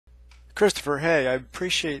Christopher, hey, I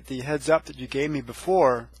appreciate the heads up that you gave me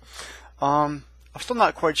before. I'm still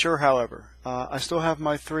not quite sure, however. I still have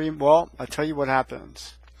my well, I'll tell you what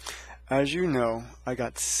happens. As you know, I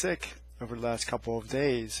got sick over the last couple of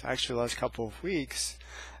days, actually the last couple of weeks,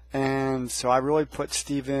 and so I really put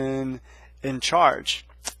Steven in charge.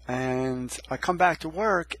 And I come back to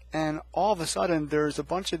work, and all of a sudden there's a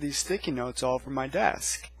bunch of these sticky notes all over my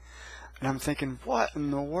desk. And I'm thinking, what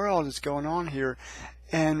in the world is going on here?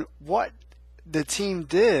 And what the team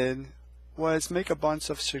did was make a bunch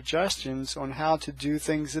of suggestions on how to do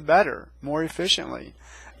things better, more efficiently.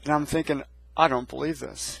 And I'm thinking, I don't believe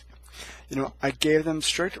this. I gave them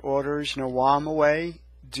strict orders, while I'm away,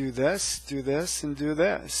 do this, and do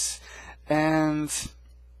this. And,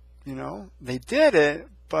 they did it,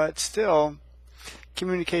 but still,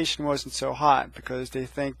 communication wasn't so hot because they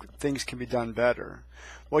think things can be done better.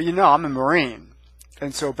 Well, I'm a Marine.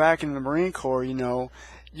 And so back in the Marine Corps,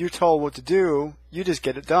 you're told what to do, you just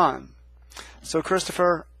get it done. So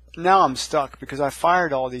Christopher, now I'm stuck because I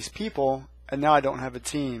fired all these people and now I don't have a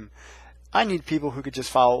team. I need people who could just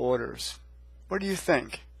follow orders. What do you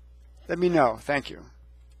think? Let me know. Thank you.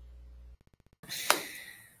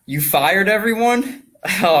 You fired everyone?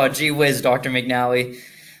 Oh, gee whiz, Dr. McNally.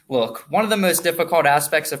 Look, one of the most difficult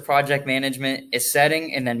aspects of project management is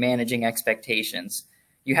setting and then managing expectations.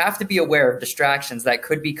 You have to be aware of distractions that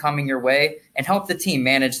could be coming your way and help the team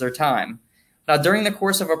manage their time. Now, during the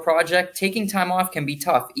course of a project, taking time off can be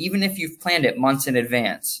tough, even if you've planned it months in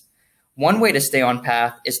advance. One way to stay on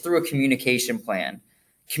path is through a communication plan.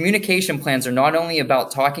 Communication plans are not only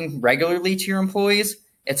about talking regularly to your employees,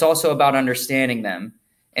 it's also about understanding them.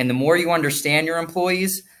 And the more you understand your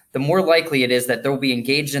employees, the more likely it is that they'll be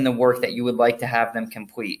engaged in the work that you would like to have them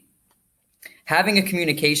complete. Having a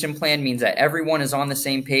communication plan means that everyone is on the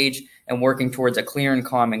same page and working towards a clear and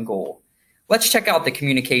common goal. Let's check out the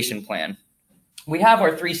communication plan. We have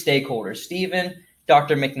our three stakeholders, Steven,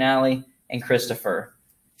 Dr. McNally, and Christopher.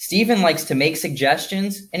 Steven likes to make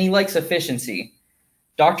suggestions and he likes efficiency.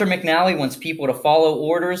 Dr. McNally wants people to follow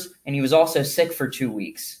orders and he was also sick for 2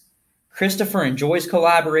 weeks. Christopher enjoys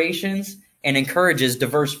collaborations and encourages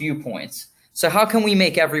diverse viewpoints. So how can we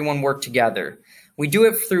make everyone work together? We do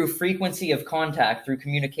it through frequency of contact through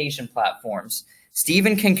communication platforms.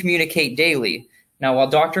 Steven can communicate daily. Now, while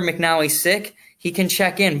Dr. McNally's sick, he can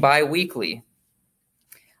check in bi-weekly.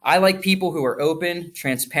 I like people who are open,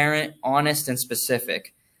 transparent, honest, and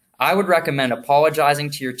specific. I would recommend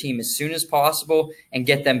apologizing to your team as soon as possible and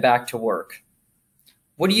get them back to work.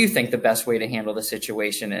 What do you think the best way to handle the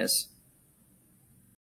situation is?